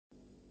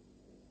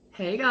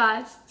Hey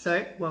guys,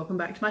 so welcome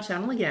back to my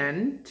channel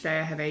again. Today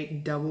I have a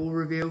double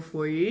reveal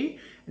for you,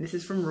 and this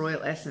is from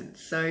Royal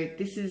Essence. So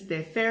this is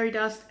their Fairy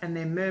Dust and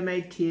their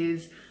Mermaid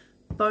Tears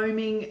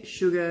Foaming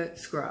Sugar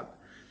Scrub.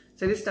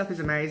 So this stuff is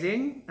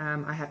amazing.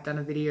 I have done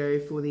a video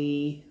for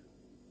the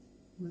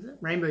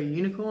Rainbow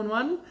Unicorn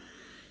one.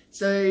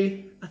 So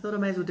I thought I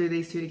may as well do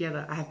these two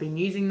together. I have been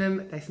using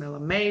them, they smell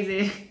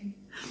amazing.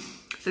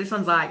 So this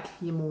one's like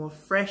your more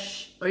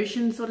fresh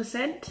ocean sort of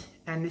scent,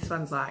 and this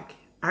one's like,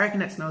 I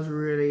reckon it smells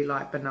really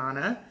like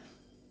banana.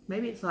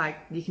 Maybe it's like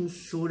you can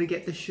sort of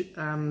get the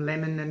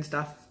lemon and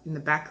stuff in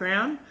the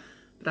background,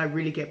 but I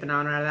really get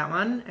banana out of that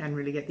one and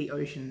really get the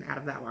ocean out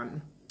of that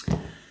one.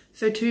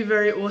 So two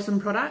very awesome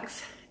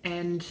products,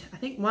 and I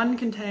think one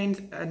contains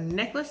a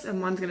necklace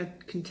and one's going to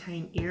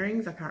contain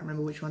earrings. I can't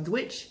remember which one's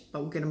which,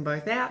 but we'll get them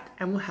both out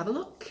and we'll have a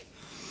look.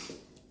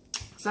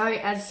 So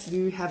as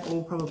you have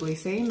all probably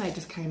seen, they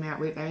just came out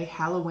with a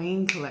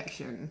Halloween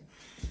collection.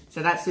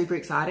 So that's super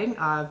exciting.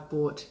 I've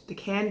bought the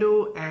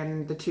candle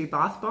and the 2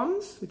 bath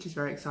bombs, which is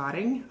very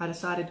exciting. I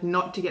decided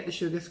not to get the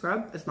sugar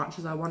scrub as much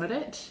as I wanted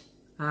it,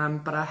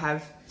 but I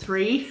have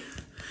 3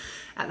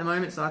 at the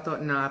moment, so I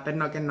thought, no, I better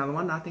not get another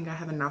one. I think I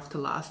have enough to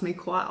last me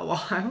quite a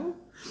while.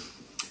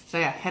 So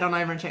yeah, head on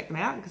over and check them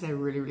out because they're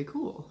really, really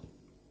cool.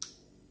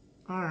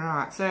 All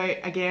right, so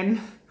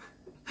again,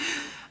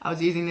 I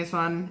was using this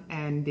one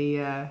and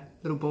the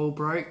little ball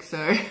broke,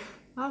 so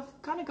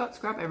I've kind of got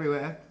scrub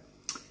everywhere.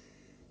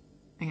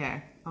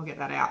 Okay, I'll get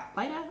that out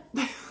later.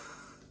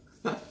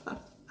 Let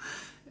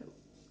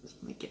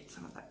me get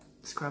some of that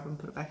scrub and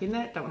put it back in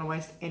there. Don't want to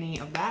waste any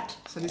of that.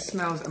 So this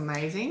smells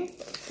amazing.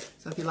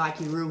 So if you like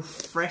your real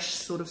fresh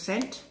sort of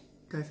scent,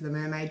 go for the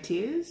Mermaid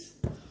Tears.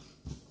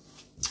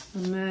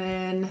 And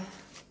then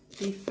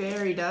the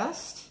Fairy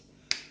Dust.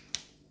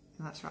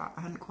 And that's right,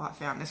 I hadn't quite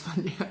found this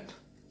one yet.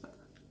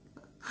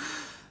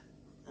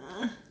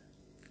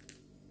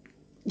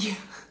 Yeah.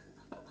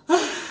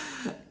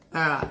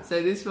 Alright,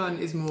 so this one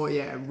is more,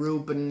 yeah, real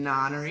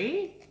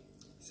banana-y.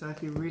 So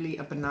if you're really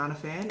a banana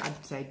fan,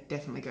 I'd say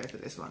definitely go for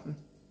this one.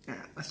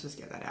 Alright, let's just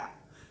get that out.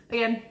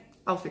 Again,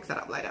 I'll fix that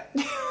up later.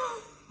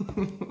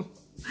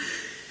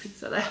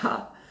 So they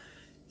are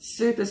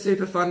super,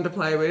 super fun to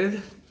play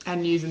with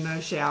and use in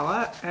the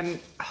shower. And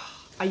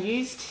I've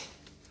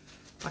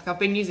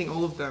been using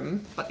all of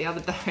them, but the other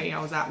day I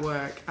was at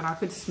work and I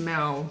could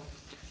smell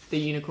the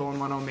unicorn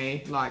one on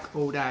me like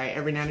all day.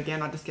 Every now and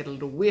again I just get a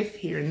little whiff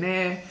here and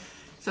there.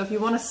 So if you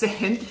want a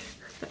scent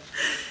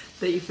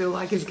that you feel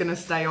like is going to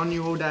stay on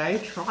you all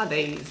day, try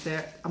these.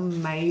 They're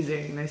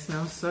amazing. They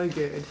smell so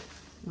good.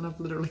 And I've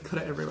literally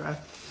got it everywhere.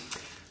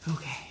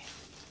 Okay.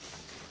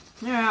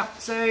 Yeah,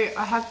 so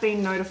I have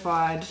been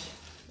notified.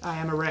 I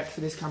am a rep for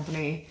this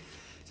company.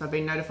 So I've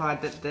been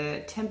notified that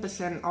the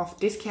 10% off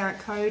discount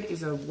code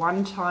is a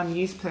one-time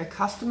use per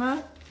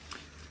customer.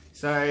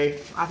 So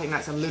I think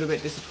that's a little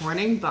bit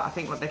disappointing, but I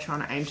think what they're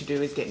trying to aim to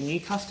do is get new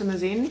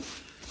customers in.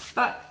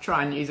 But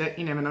try and use it,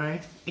 you never know.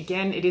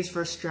 Again, it is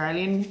for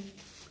Australians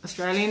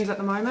at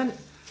the moment.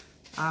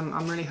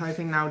 I'm really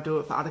hoping they'll do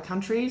it for other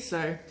countries.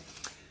 So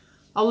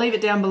I'll leave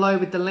it down below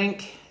with the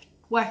link.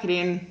 Whack it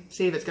in,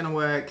 see if it's gonna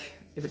work.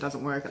 If it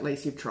doesn't work, at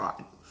least you've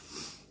tried.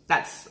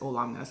 That's all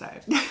I'm gonna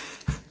say.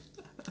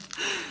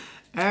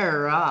 All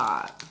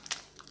right,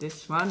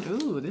 this one,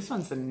 ooh, this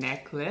one's the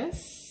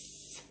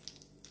necklace.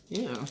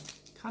 Ew,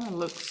 kind of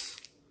looks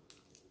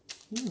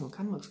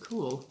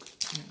cool.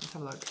 Yeah, let's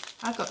have a look.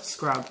 I've got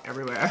scrub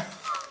everywhere.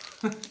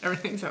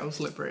 Everything's all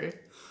slippery.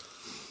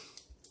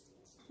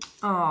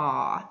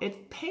 Ah, it's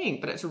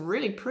pink, but it's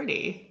really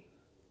pretty.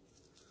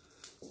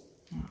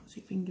 Let's see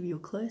if we can give you a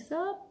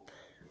close-up.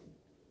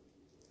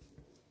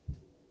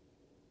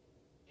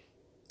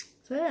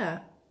 So yeah,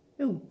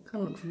 ooh,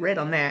 kind of looks red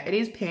on there. It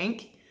is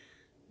pink.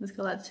 It's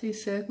got like 2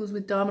 circles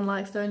with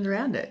diamond-like stones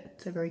around it.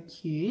 So very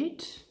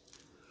cute.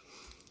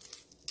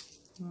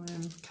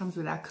 And comes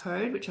with our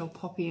code, which I'll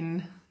pop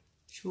in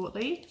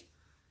shortly.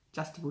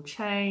 Adjustable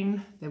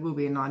chain. There will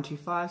be a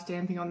 925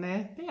 stamping on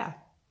there. But yeah,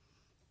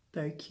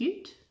 very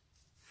cute.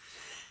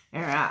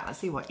 All right, let's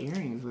see what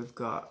earrings we've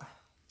got.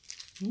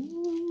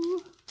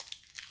 Ooh.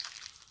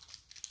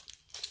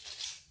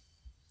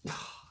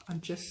 Oh, I'm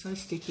just so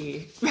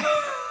sticky.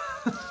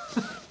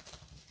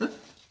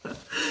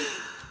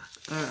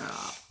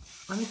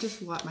 Let me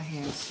just wipe my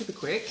hands super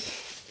quick.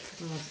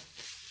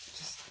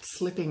 Just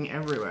slipping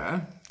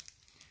everywhere.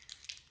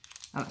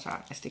 Oh, that's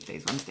right, I stick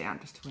these ones down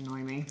just to annoy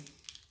me.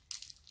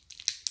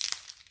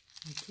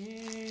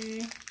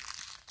 Okay.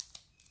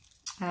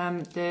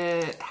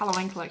 The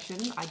Halloween collection,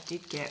 I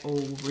did get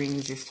all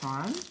rings this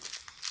time.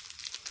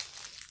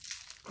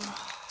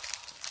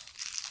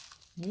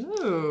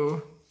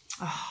 Ooh.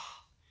 Oh,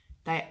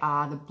 they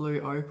are the blue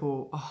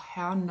opal. Oh,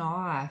 how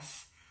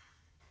nice.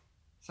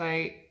 So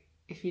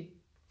if you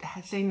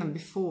have seen them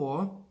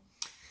before,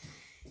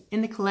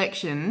 in the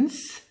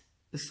collections,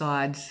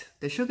 besides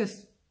the sugar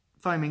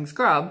foaming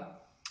scrub,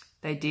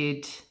 they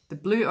did the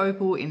blue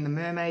opal in the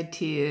Mermaid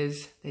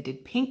Tears, they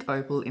did pink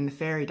opal in the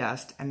Fairy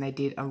Dust, and they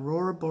did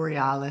Aurora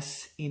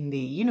Borealis in the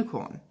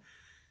Unicorn.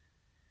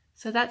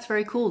 So that's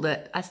very cool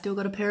that I still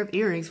got a pair of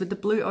earrings with the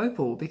blue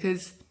opal,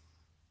 because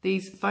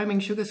these foaming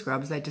sugar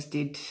scrubs, they just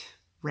did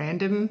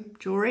random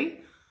jewelry.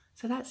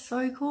 So that's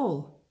so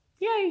cool.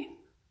 Yay!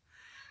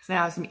 So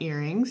now I have some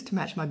earrings to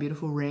match my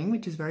beautiful ring,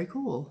 which is very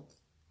cool.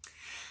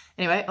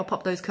 Anyway, I'll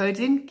pop those codes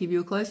in, give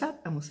you a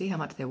close-up, and we'll see how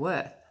much they're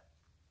worth.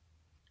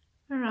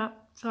 Alright,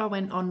 so I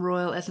went on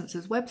Royal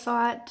Essence's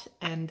website,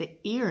 and the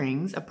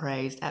earrings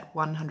appraised at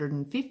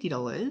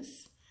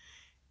 $150,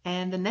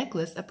 and the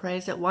necklace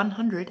appraised at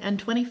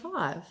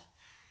 $125.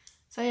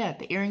 So yeah,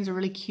 the earrings are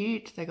really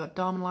cute. They got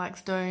diamond-like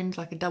stones,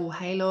 like a double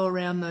halo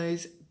around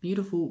those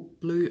beautiful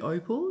blue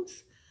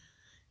opals.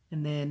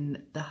 And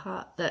then the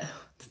heart,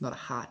 it's not a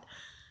heart,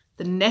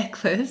 the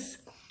necklace,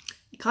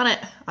 kind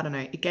of, I don't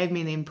know, it gave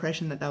me the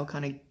impression that they were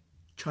kind of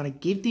trying to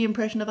give the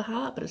impression of a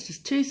heart, but it's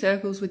just two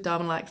circles with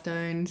diamond-like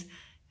stones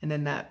and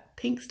then that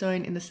pink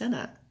stone in the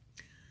center.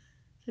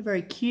 So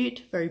very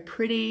cute, very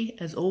pretty,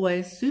 as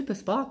always, super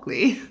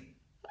sparkly.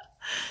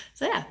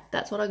 So yeah,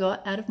 that's what I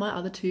got out of my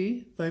other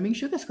two foaming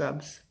sugar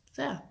scrubs.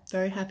 So yeah,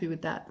 very happy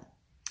with that.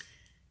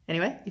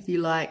 Anyway, if you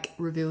like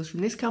reveals from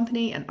this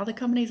company and other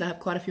companies, I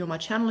have quite a few on my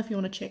channel if you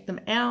want to check them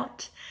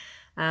out.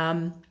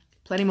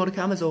 Plenty more to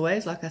come as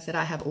always. Like I said,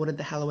 I have ordered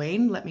the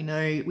Halloween. Let me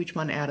know which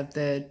one out of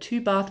the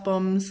 2 bath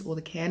bombs or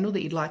the candle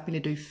that you'd like me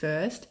to do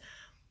first.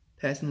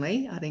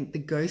 Personally, I think the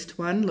ghost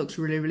one looks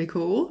really, really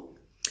cool.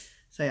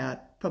 So yeah,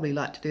 I'd probably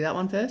like to do that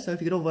one first. So if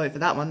you could all vote for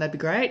that one, that'd be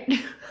great.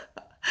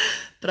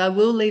 But I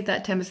will leave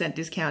that 10%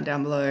 discount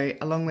down below,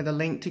 along with a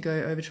link to go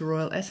over to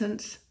Royal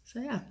Essence. So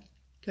yeah,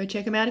 go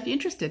check them out if you're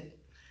interested.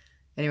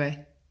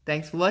 Anyway,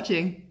 thanks for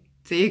watching.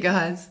 See you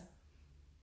guys.